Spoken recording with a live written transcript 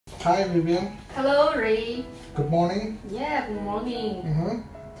Hi Vivian. Hello Ray. Good morning. Yeah, good morning.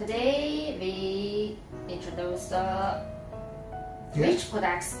 Today we introduce the which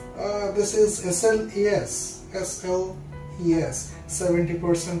products? This is SLES.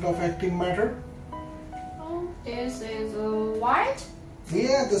 70% of active matter. Oh, this is white.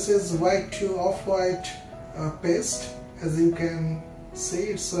 Yeah, this is white to off-white paste. As you can see,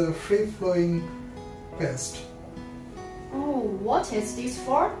 it's a free-flowing paste. Oh, what is this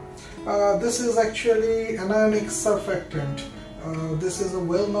for? This is actually anionic surfactant. This is a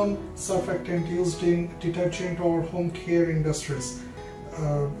well-known surfactant used in detergent or home care industries.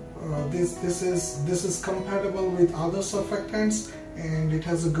 This is compatible with other surfactants, and it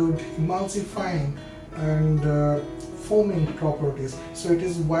has a good emulsifying and foaming properties. So it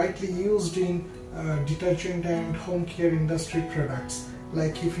is widely used in detergent and home care industry products.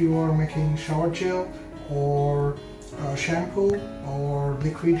 Like if you are making shower gel or shampoo or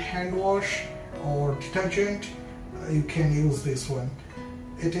liquid hand wash or detergent, you can use this one.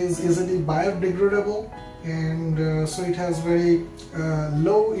 It is easily biodegradable, and so it has very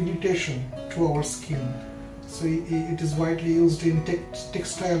low irritation to our skin. So it is widely used in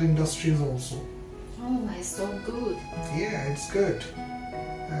textile industries also. Oh, it's so good. Yeah, it's good.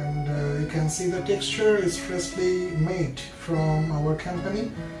 And you can see the texture is freshly made from our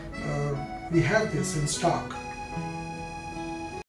company. We have this in stock.